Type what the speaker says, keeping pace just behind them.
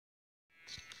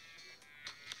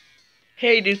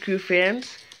Hey Dude Crew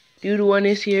fans, Dude1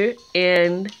 is here,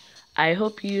 and I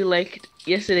hope you liked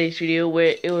yesterday's video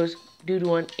where it was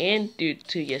Dude1 and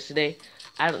Dude2 yesterday.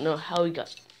 I don't know how we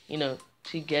got,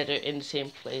 together in the same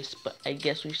place, but I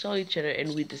guess we saw each other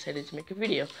and we decided to make a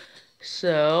video.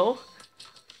 So,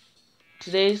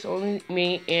 today's only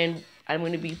me and I'm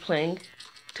going to be playing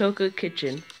Toca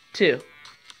Kitchen 2.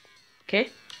 Okay?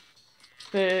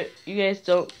 For you guys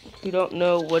who don't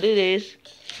know what it is,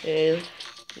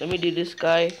 let me do this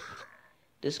guy.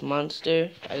 This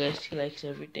monster, I guess he likes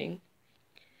everything.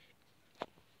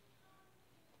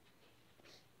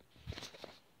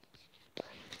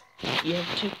 You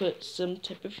have to put some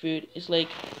type of food. It's like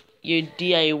your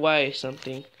DIY or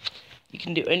something. You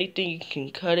can do anything. You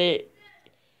can cut it.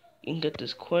 You can get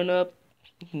this corn up.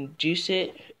 You can juice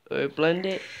it or blend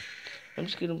it. I'm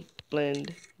just gonna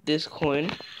blend this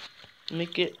corn.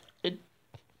 Make it a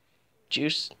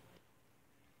juice.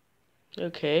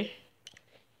 Okay.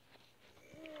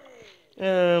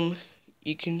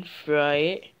 You can fry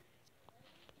it.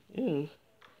 Ooh.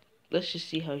 Let's just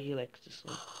see how he likes this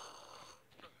one.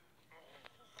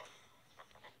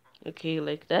 Okay,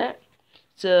 like that.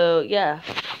 So yeah,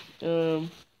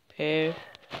 pear,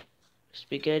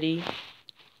 spaghetti,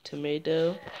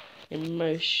 tomato, and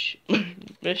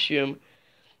mushroom.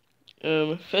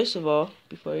 First of all,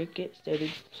 before I get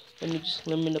started, let me just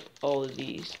lemon up all of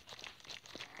these.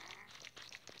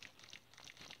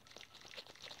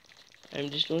 I'm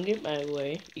just doing it my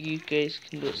way. You guys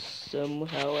can do it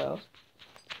somehow else.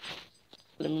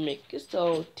 Let me make it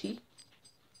salty.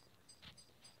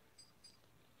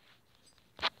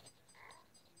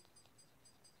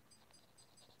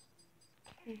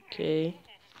 Okay,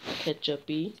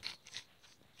 ketchup-y.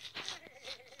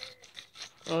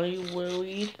 Are you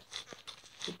worried?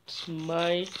 It's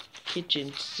my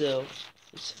kitchen, so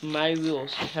it's my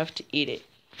rules. You have to eat it.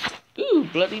 Ooh,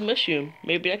 bloody mushroom.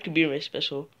 Maybe that could be my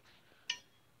special.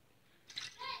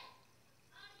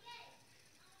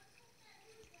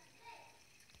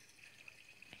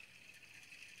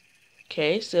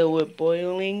 Okay, so we're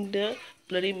boiling the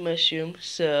bloody mushroom,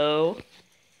 so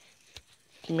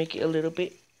to make it a little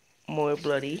bit more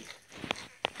bloody.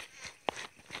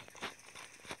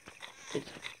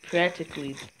 It's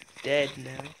practically dead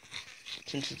now,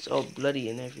 since it's all bloody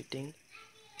and everything.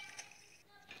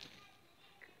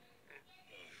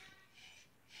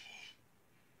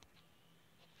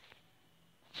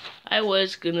 I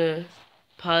was gonna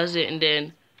pause it and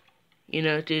then,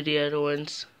 do the other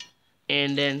ones,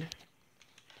 and then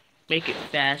make it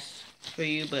fast for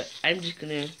you, but I'm just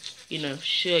gonna,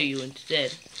 show you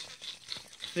instead,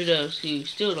 for those who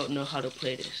still don't know how to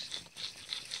play this.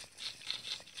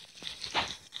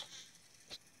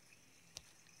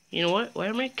 You know what? Why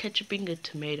am I ketchuping a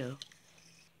tomato?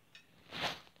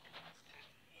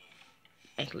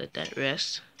 I can let that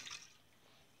rest.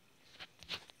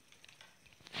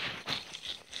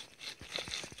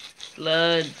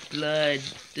 Blood.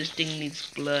 This thing needs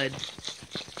blood.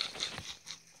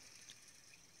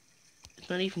 It's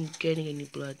not even getting any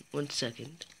blood. 1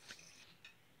 second.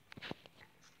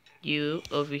 You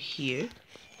over here.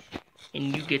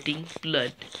 And you getting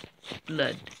blood.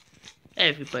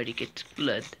 Everybody gets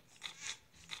blood.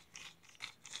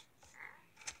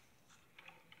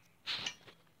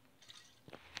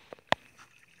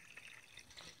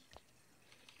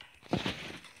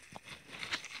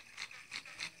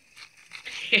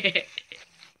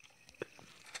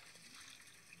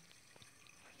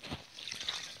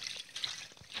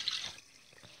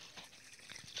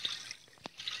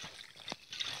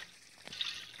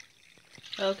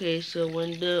 Okay, so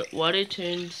when the water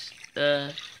turns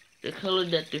the color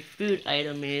that the food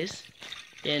item is,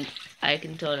 then I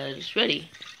can tell that it's ready.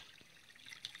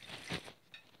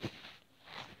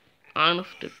 On with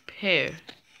the pear.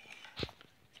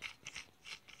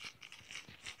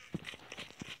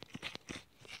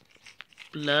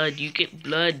 Blood, you get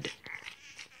blood.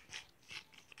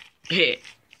 You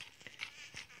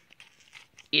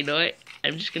know what?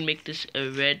 I'm just gonna make this a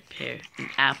red pear, an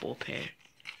apple pear.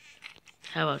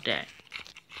 How about that?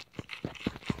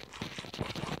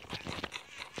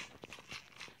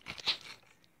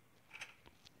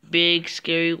 Big,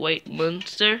 scary white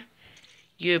monster,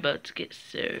 you're about to get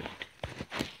served.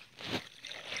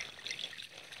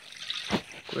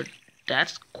 Good.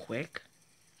 That's quick.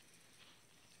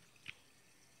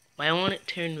 Why won't it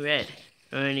turn red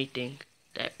or anything?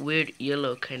 That weird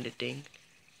yellow kind of thing.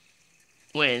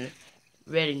 When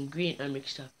red and green are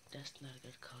mixed up, that's not a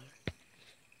good color.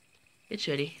 It's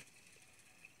ready.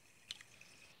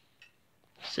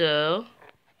 So,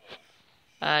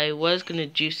 I was gonna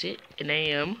juice it, and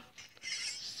I am.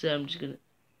 So I'm just gonna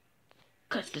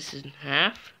cut this in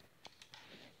half.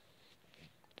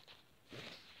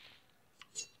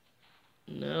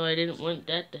 No, I didn't want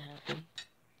that to happen.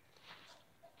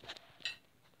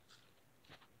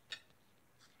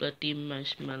 Bloody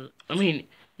marshmallow.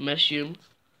 Mushroom.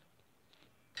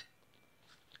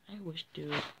 I wish there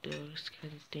were those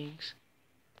kind of things.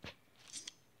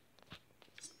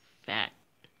 Fat.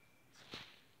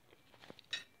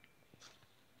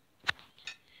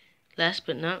 Last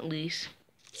but not least,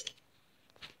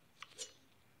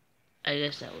 I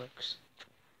guess that works.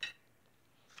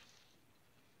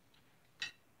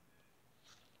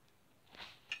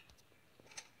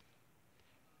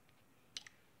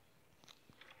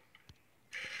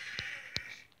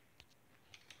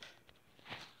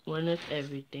 One of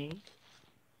everything,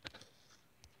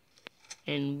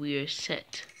 and we are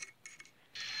set.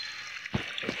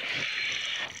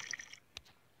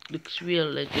 Looks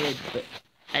really good, but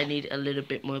I need a little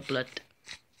bit more blood.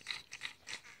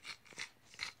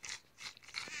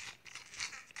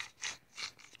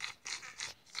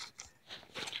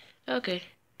 Okay,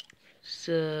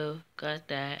 so got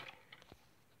that.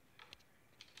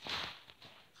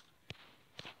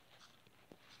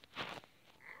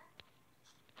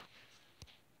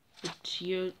 It's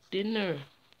your dinner.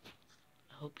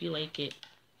 I hope you like it.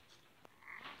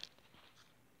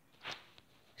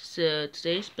 So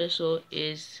today's special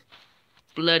is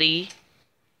bloody,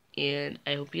 and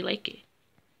I hope you like it.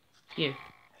 Here,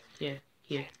 here,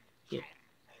 here, here.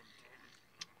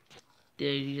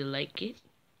 Did you like it?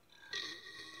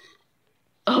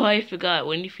 Oh, I forgot.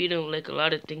 When you feed him like a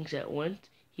lot of things at once,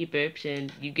 he burps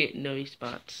and you get no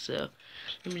response. So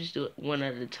let me just do it one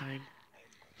at a time.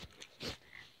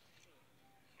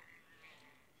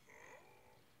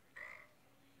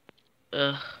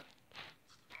 Ugh.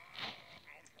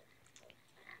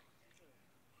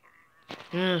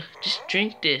 Ugh, just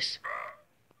drink this.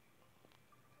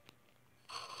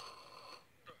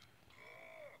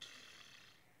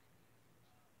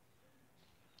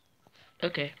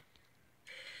 Okay.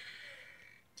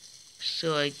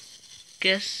 So I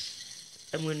guess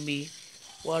I'm gonna be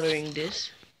watering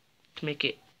this to make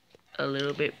it a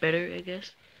little bit better, I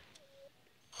guess.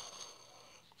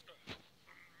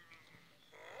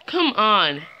 Come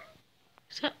on!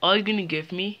 Is that all you're gonna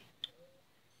give me?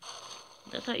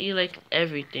 I thought you liked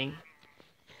everything.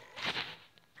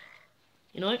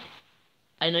 You know what?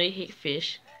 I know you hate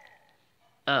fish.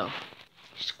 Oh,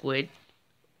 squid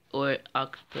or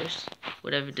octopus,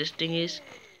 whatever this thing is.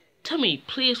 Tell me,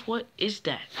 please, what is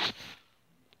that?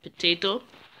 Potato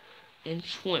and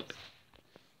shrimp.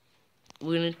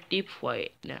 We're gonna deep fry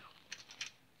it now.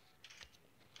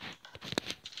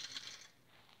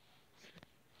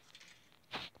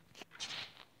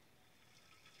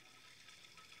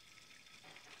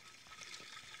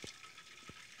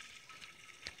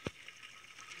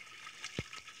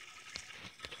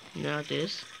 Now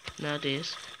this, now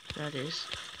this, now this.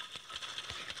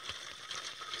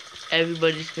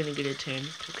 Everybody's gonna get a turn,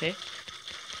 okay?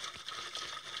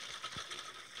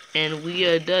 And we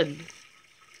are done.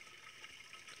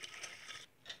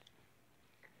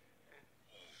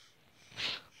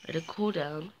 Let it cool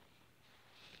down.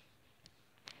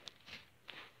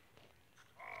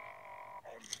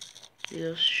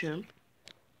 Little shrimp.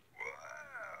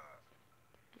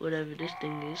 Whatever this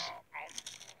thing is.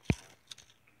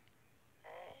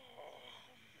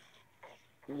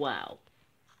 Wow.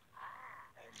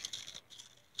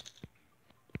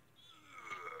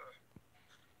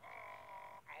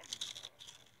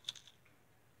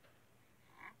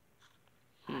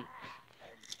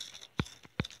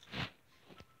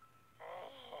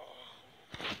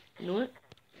 You know what?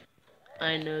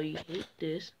 I know you hate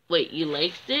this. Wait, you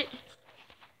liked it?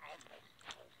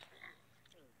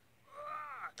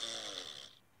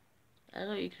 I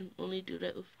thought you can only do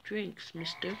that with drinks,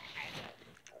 mister.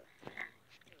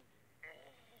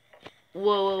 Whoa,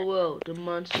 whoa, whoa. The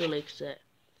monster likes that.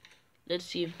 Let's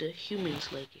see if the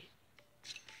humans like it.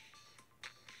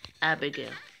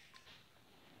 Abigail.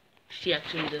 She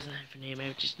actually doesn't have a name.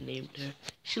 I just named her.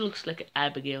 She looks like an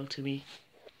Abigail to me.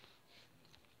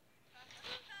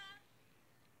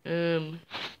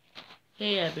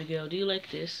 Hey Abigail, do you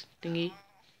like this thingy?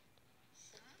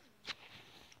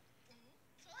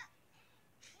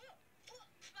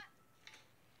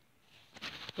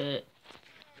 But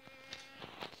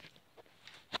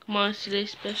come on, it's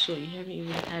today's special. You haven't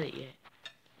even had it yet.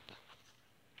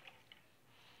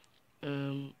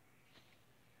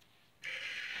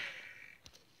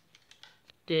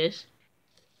 This.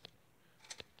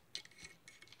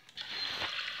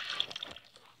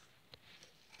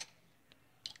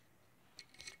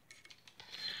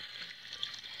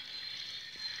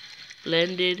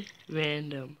 Blended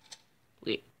random.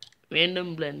 Wait,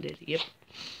 random blended. Yep.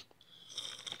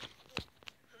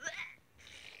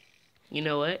 You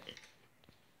know what?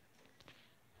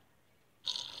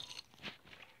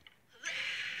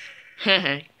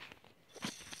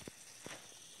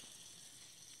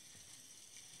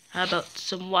 How about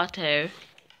some water?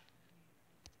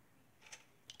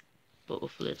 But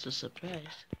hopefully it's a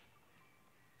surprise.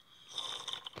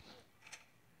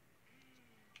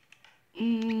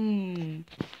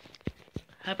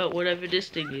 How about whatever this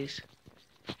thing is?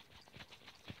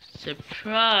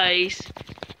 Surprise!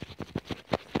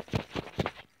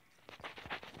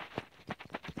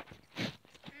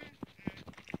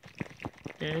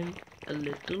 Then a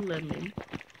little lemon.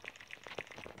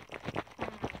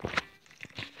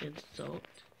 And salt.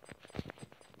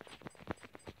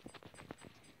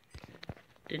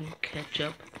 Then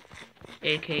ketchup,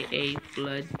 aka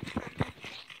blood.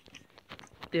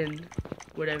 Then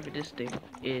whatever this thing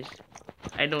is.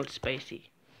 I know it's spicy.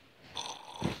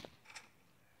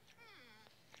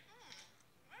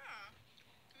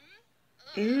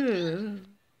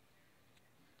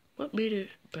 What made it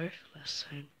birth last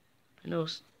time? I know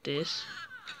it's this.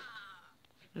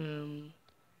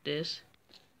 This.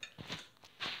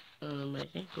 I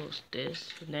think it was this,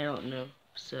 and I don't know.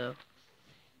 So.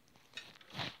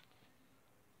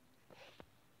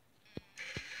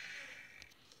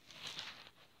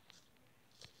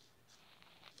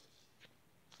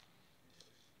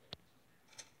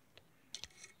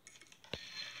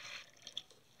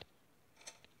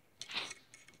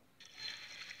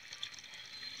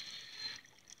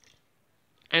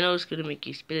 I know it's gonna make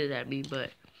you spit it at me, but,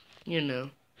 you know.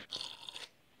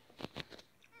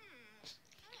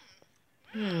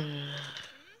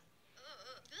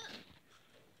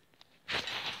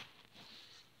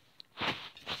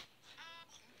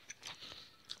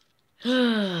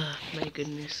 My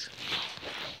goodness.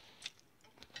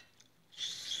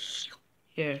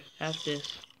 Here, have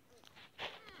this.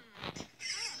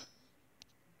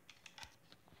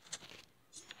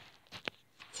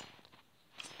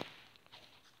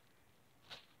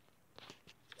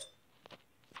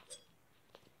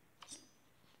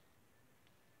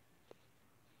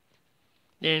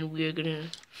 Then we're gonna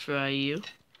fry you.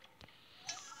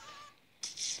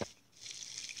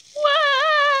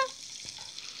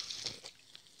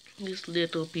 This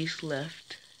little piece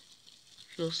left.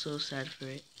 Feel so sad for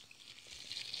it.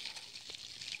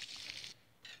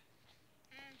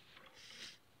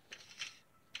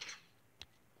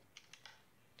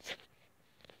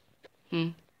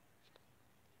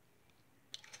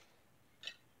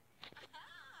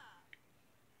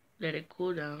 Let it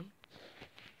cool down.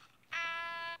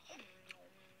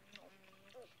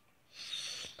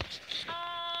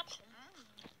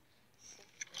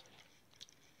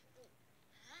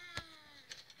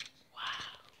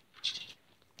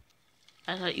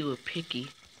 I thought you were picky.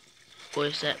 Or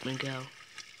is that Miguel?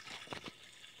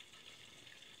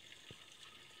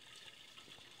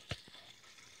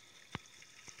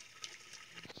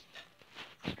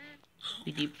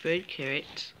 We deep fried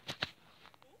carrots.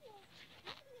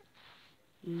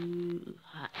 Ooh,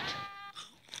 hot.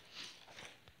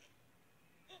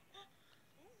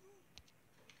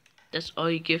 That's all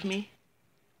you give me?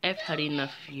 I've had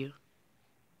enough of you.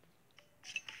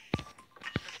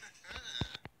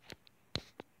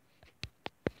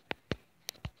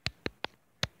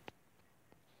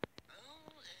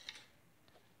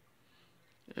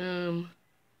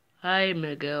 Hi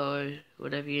Miguel, or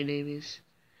whatever your name is.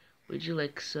 Would you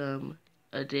like some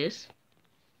of this?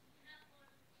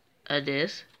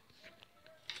 This?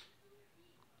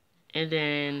 And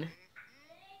then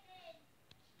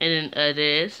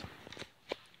this?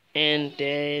 And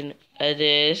then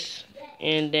this?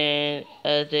 And then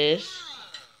this?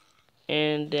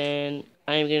 And then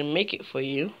I'm gonna make it for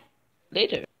you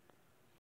later.